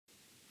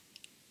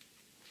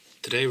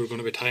Today we're going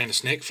to be tying a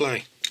snake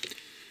fly.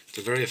 It's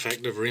a very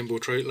effective rainbow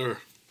trout lure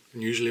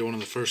and usually one of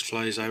the first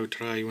flies I would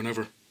try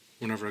whenever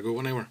I go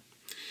anywhere.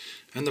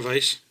 In the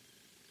vise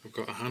I've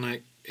got a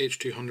Hanak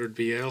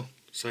H200BL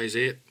size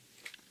 8.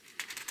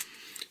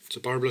 It's a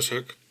barbless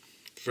hook,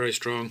 very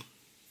strong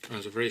and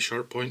has a very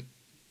sharp point.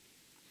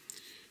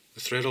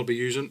 The thread I'll be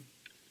using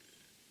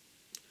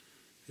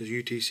is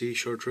UTC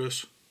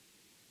Chartreuse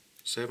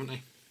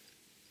 70.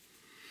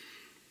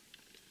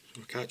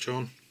 So catch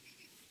on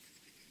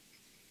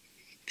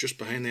just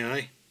behind the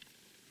eye.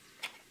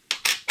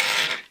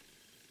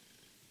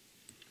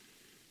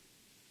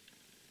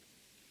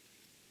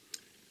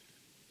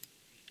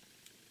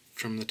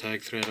 Trim the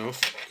tag thread off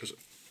because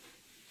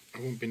I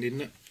won't be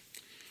needing it.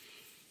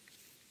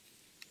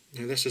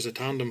 Now this is a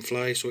tandem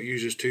fly, so it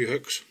uses two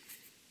hooks.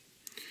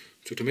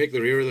 So to make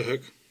the rear of the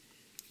hook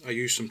I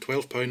use some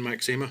 12-pound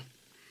Maxima.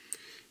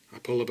 I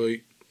pull about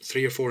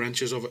 3 or 4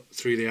 inches of it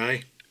through the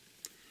eye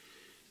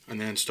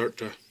and then start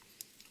to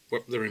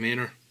whip the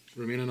remaining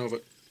of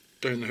it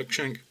down the hook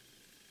shank.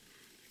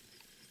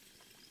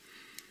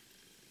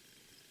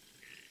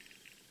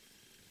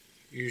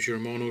 Use your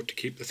mono to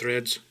keep the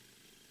threads,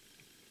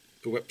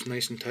 the whips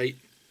nice and tight,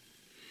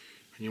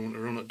 and you want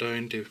to run it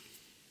down to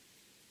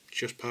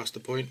just past the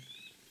point.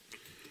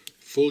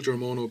 Fold your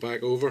mono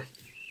back over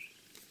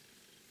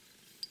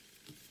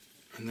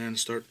and then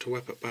start to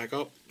whip it back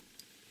up.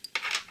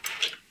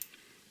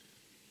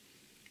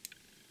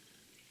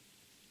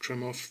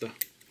 Trim off the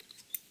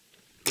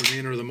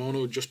remainder of the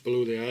mono just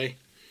below the eye,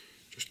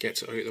 just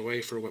gets it out of the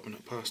way for whipping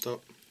it past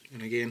up.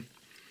 And again,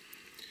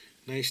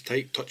 nice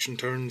tight touch and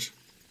turns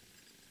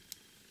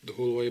the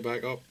whole way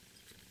back up.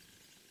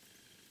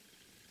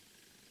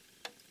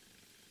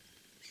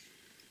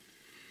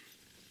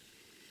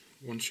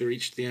 Once you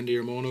reach the end of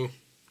your mono,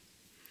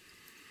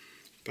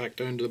 back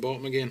down to the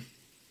bottom again.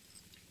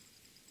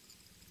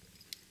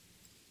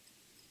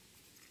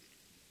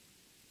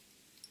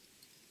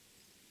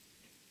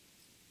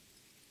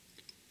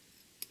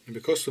 And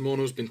because the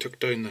mono's been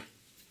tucked down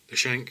the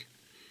shank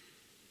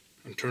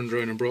and turned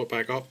around and brought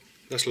back up,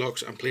 this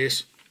locks it in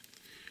place.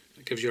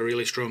 It gives you a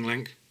really strong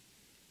link.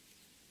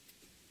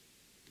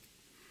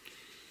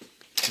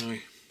 Now,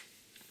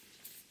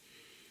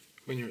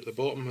 when you're at the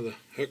bottom of the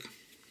hook,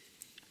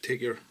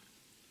 take your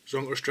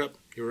zonker strip,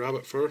 your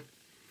rabbit fur,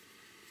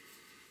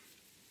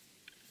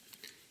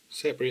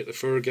 separate the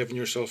fur, giving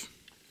yourself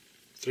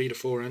 3 to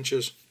 4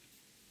 inches.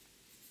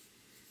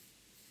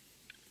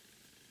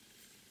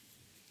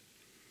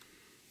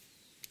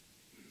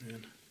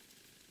 And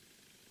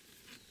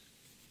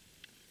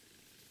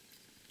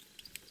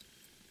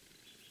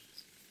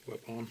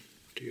whip on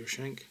to your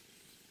shank.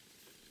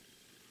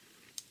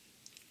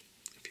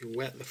 If you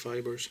wet the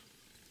fibres,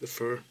 the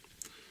fur,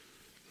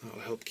 that'll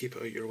help keep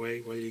it out your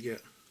way while you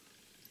get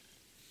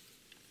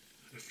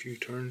a few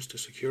turns to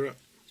secure it.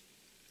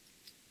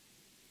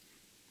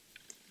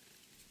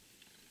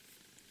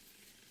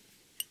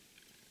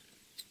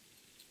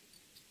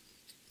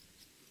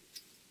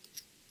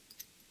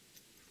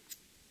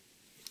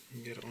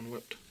 And get it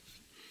unwhipped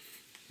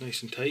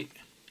nice and tight.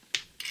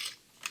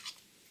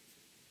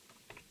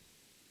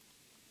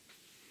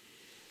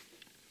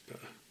 Bit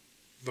of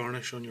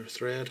varnish on your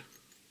thread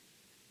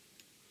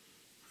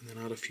and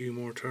then add a few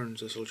more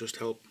turns. This will just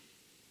help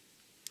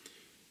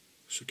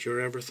secure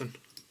everything,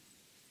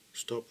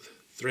 stop the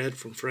thread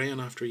from fraying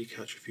after you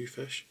catch a few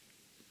fish.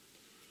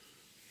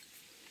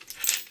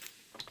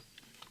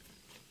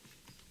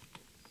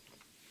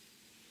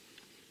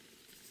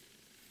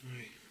 Now,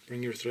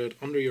 bring your thread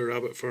under your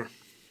rabbit fur.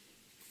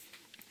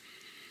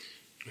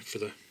 Now for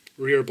the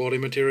rear body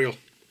material,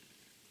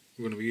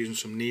 we're going to be using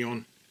some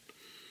neon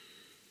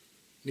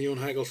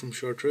haggle from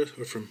Chartreuse,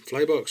 or from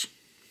Flybox.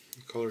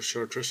 The colour's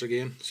Chartreuse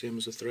again, same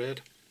as the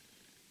thread.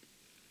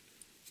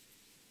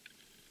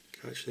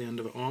 Catch the end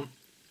of it on.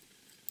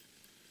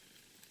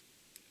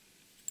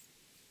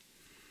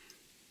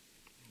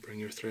 Bring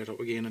your thread up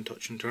again and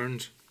touch and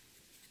turns.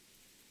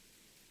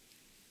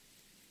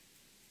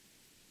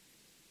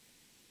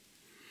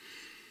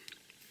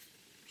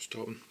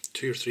 Stopping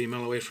 2 or 3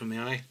 mil away from the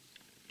eye,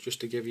 just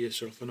to give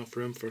yourself enough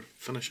room for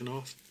finishing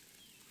off.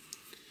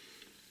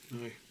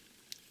 Now,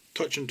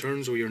 touch and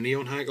turns with your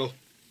neon haggle,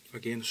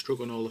 again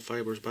stroking all the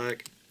fibres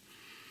back.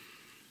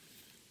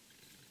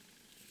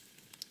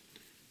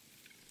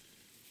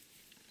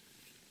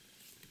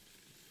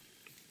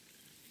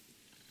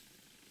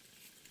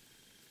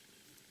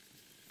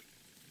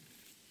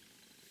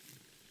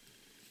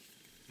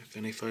 If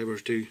any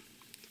fibres do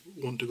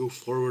want to go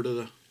forward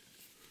of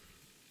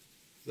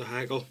the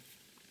haggle,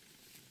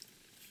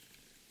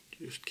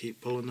 just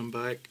keep pulling them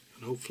back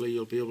and hopefully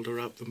you'll be able to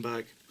wrap them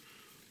back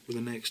with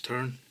the next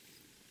turn.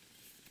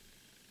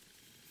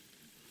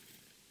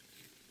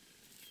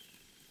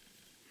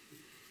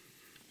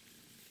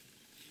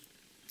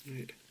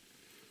 Right.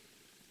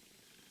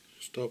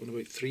 Stopping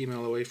about 3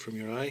 mil away from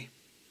your eye.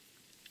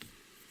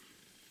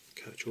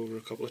 Catch over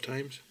a couple of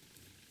times.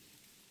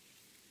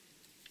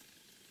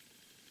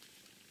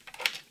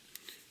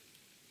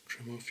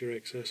 Trim off your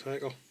excess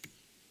haggle.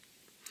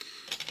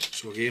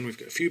 So again, we've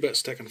got a few bits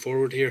sticking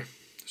forward here.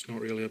 It's not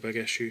really a big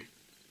issue.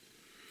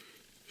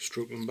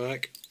 Stroke them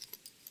back,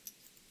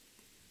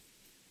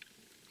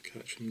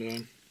 catch them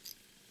down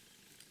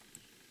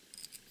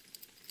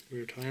with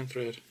your tying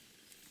thread.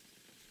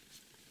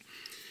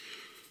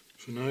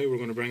 So now we're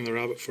going to bring the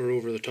rabbit fur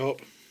over the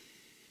top.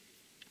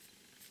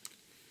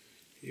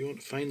 You want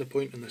to find the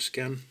point in the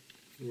skin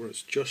where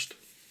it's just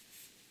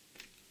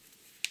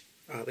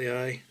at the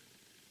eye.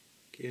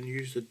 Again,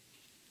 use the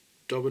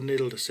dubbing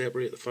needle to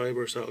separate the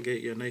fibres. That'll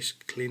get you a nice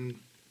clean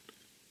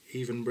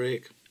even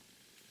break.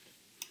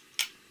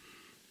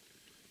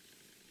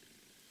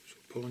 So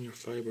pulling your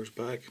fibres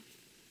back.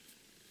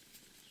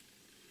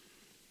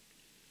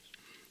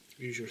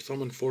 Use your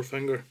thumb and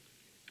forefinger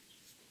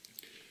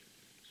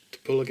to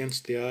pull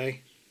against the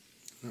eye.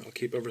 That'll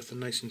keep everything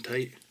nice and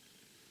tight.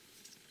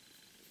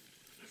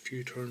 A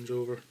few turns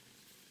over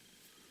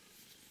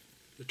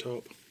the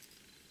top.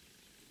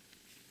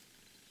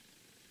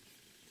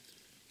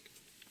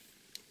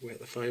 Wet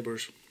the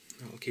fibres.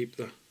 That'll keep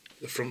the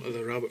front of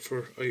the rabbit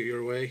fur out of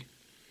your way.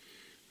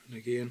 And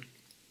again,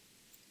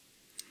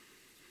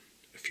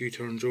 a few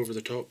turns over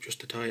the top just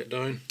to tie it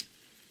down.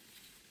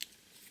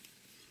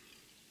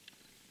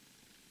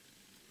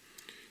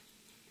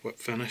 Whip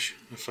finish.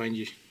 I find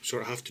you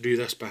sort of have to do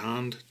this by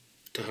hand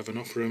to have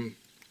enough room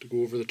to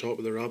go over the top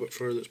of the rabbit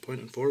fur that's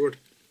pointing forward.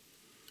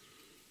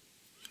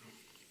 So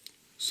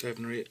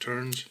 7 or 8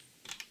 turns.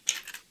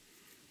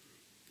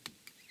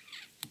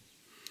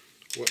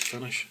 Whip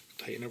finish,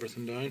 tighten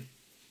everything down.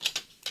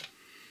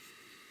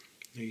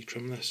 Now you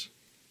trim this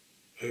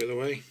out of the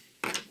way.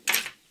 So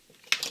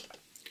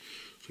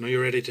now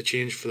you're ready to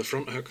change for the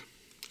front hook.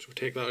 So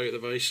take that out of the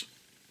vise,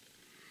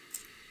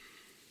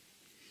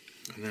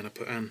 and then I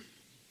put in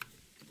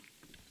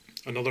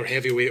another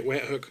heavyweight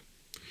wet hook.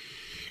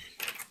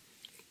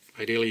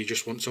 Ideally you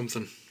just want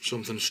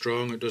something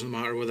strong. It doesn't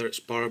matter whether it's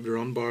barbed or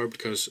unbarbed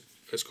because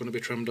it's going to be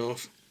trimmed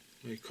off.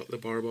 You cut the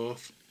barb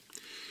off.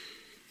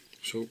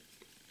 So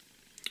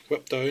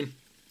whip down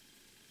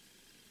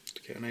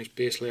to get a nice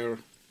base layer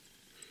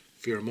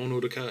for your mono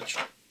to catch.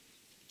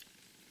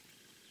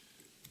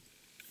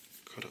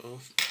 Cut it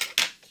off.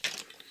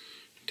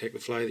 Take the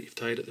fly that you've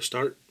tied at the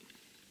start,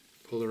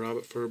 pull the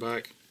rabbit fur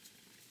back,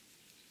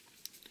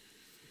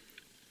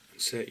 and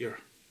set your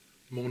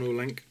mono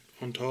link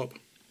on top.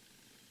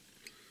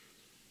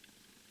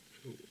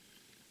 So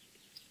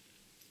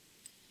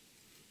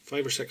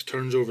 5 or 6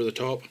 turns over the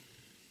top,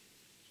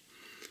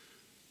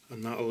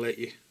 and that'll let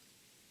you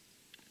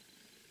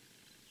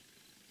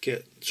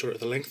get sort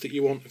of the length that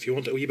you want. If you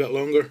want it a wee bit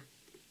longer,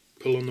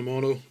 pull on the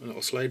mono and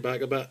it'll slide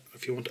back a bit.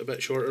 If you want it a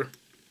bit shorter,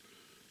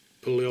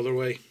 pull the other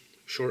way,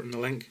 shorten the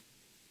link.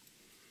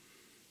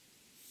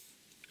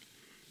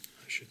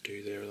 That should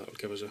do there. That'll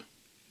give us a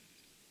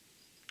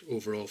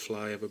overall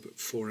fly of about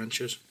 4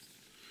 inches.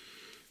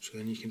 So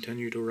then you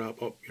continue to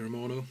wrap up your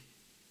mono.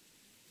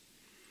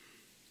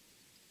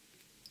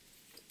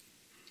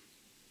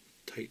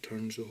 Tight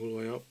turns the whole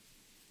way up.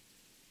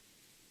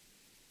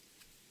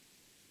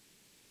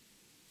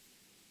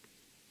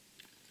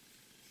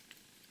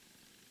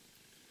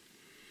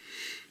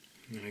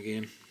 And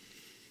again,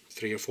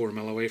 3 or 4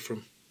 mil away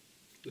from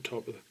the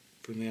top of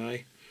from the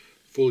eye.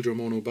 Fold your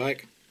mono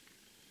back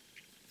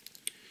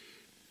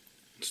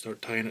and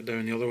start tying it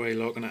down the other way,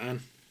 locking it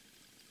in.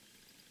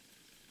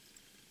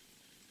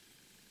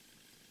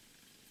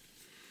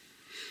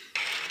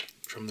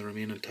 Trim the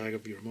remaining tag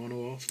of your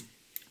mono off.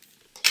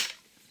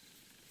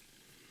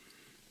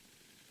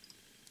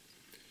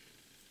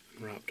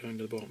 And wrap down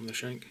to the bottom of the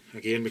shank.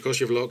 Again, because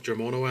you've locked your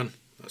mono in,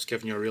 that's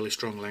giving you a really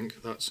strong link.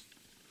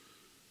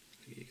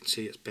 You can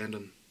see it's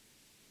bending,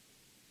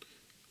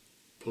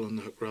 pulling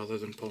the hook rather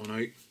than pulling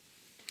out.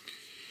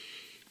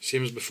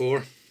 Same as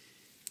before,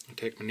 I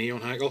take my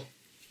neon hackle,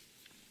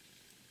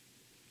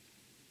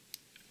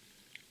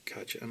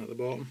 catch it in at the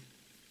bottom,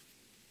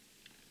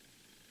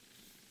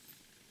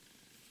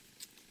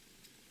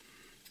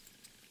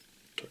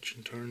 touch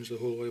and turns the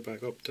whole way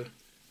back up to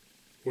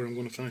where I'm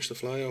going to finish the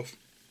fly off.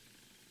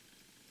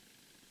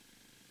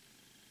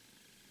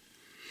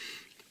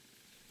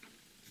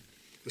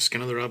 The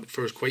skin of the rabbit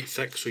fur is quite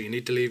thick, so you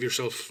need to leave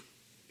yourself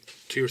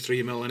 2 or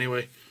 3 mil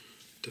anyway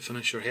to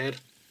finish your head.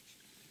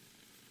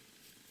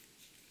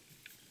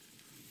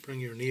 Bring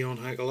your neon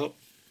hackle up,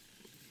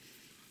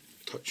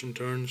 touch and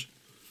turns,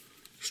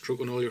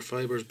 stroking all your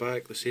fibres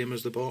back the same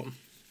as the bottom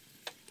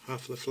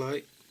half of the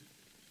fly.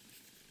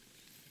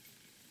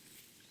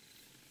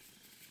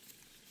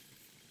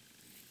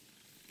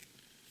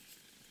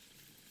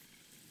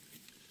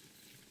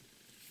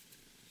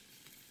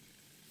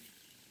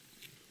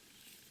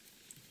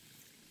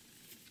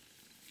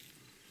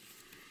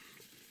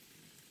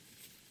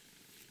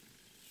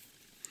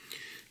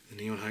 The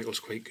neon hackle is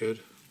quite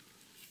good.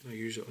 I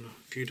use it on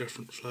a few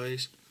different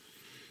flies.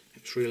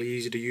 It's really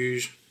easy to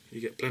use. You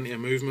get plenty of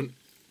movement.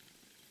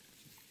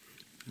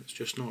 It's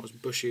just not as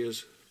bushy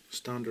as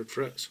standard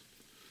frets.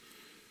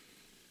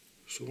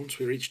 So once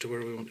we reach to where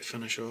we want to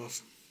finish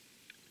off,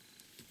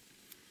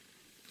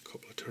 a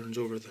couple of turns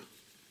over the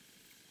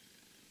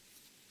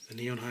the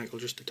neon hackle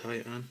just to tie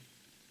it in.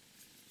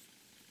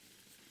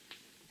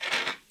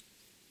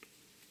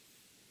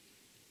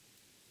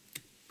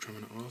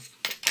 Trimming it off.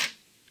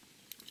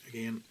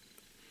 Again,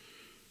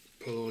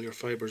 pull all your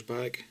fibres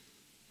back,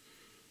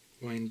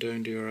 wind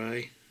down to your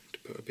eye to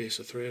put a base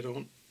of thread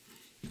on.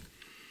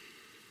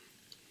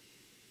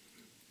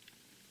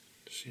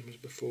 Same as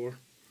before.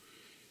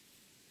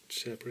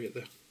 Separate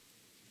the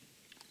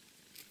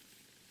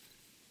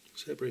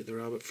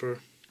rabbit fur.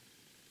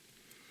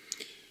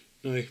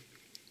 Now,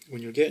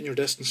 when you're getting your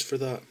distance for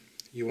that,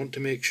 you want to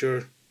make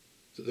sure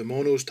that the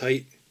mono's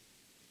tight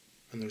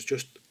and there's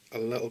just a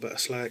little bit of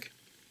slack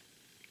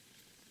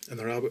in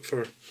the rabbit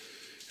fur.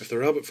 If the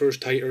rabbit fur is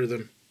tighter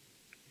than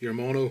your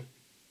mono,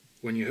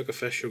 when you hook a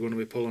fish you're going to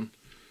be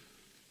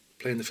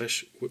playing the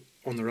fish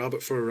on the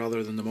rabbit fur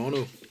rather than the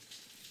mono.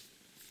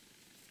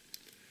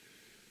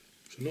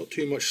 So not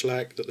too much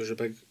slack that there's a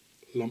big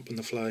lump in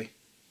the fly,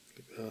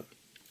 like that.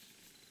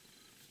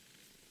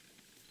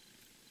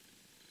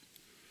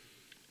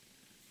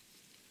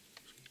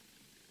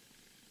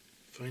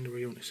 Find where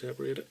you want to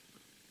separate it.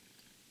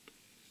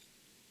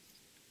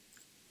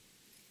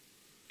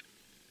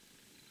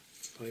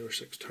 Five or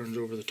six turns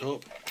over the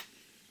top.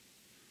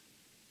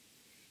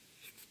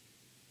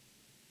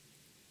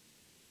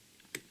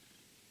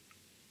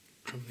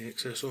 Trim the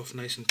excess off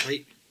nice and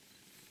tight.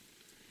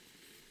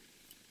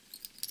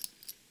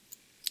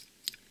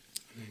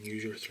 And then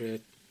use your thread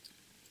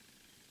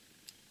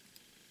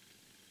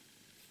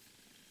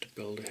to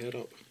build a head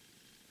up.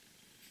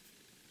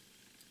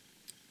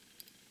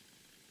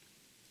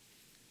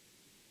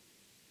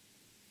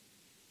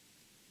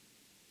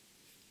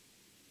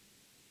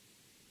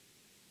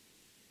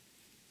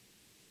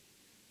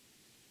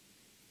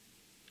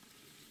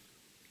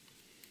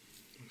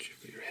 Once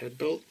you've got your head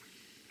built,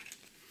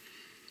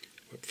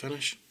 whip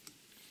finish,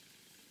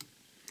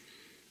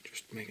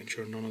 just making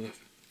sure none of the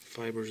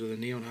fibres of the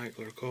neon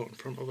hackle are caught in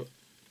front of it.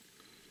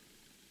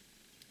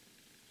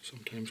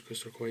 Sometimes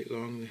because they're quite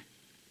long they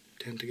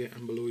tend to get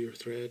in below your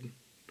thread and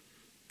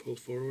pull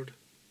forward.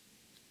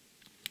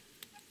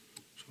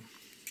 So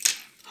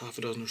half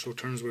a dozen or so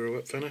turns with a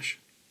whip finish.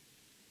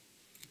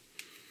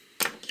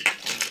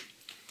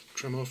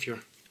 Trim off your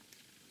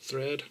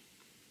thread.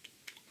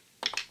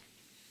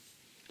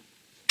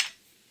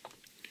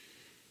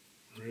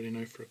 Ready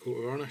now for a coat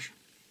of varnish.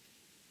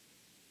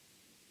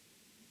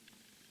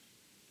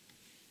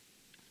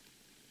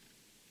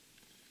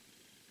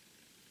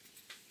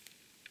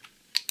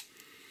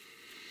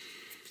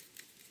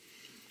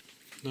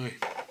 Now,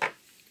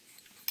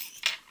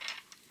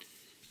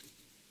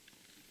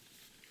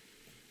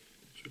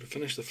 so to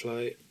finish the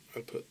fly,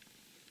 I'll put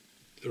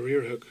the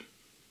rear hook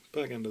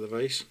back into the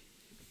vise.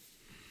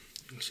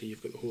 You'll see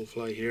you've got the whole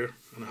fly here,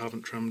 and I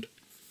haven't trimmed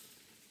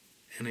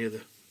any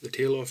of the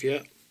tail off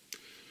yet.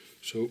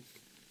 So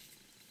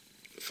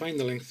find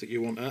the length that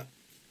you want at.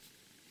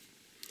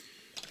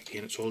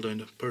 Again, it's all down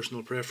to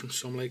personal preference.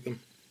 Some like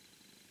them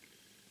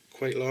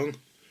quite long.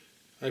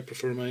 I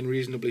prefer mine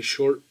reasonably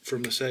short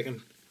from the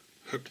second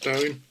hook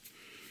down.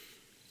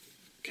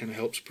 Kind of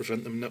helps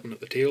prevent them nipping at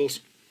the tails.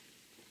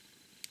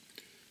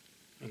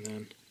 And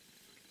then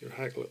your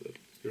hackle at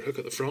your hook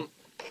at the front.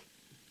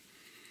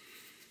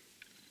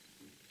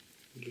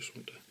 You just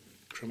want to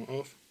trim it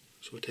off.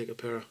 So I take a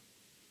pair of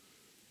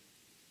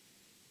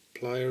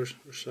pliers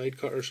or side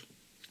cutters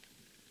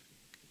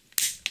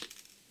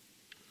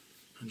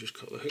and just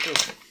cut the hook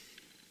off.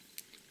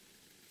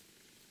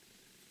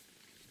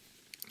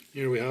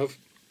 Here we have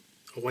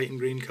a white and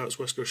green cat's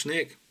whisker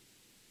snake.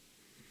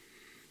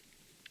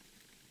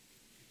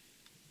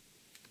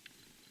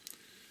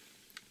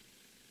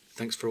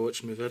 Thanks for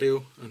watching my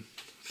video, and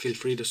feel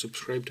free to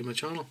subscribe to my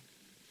channel.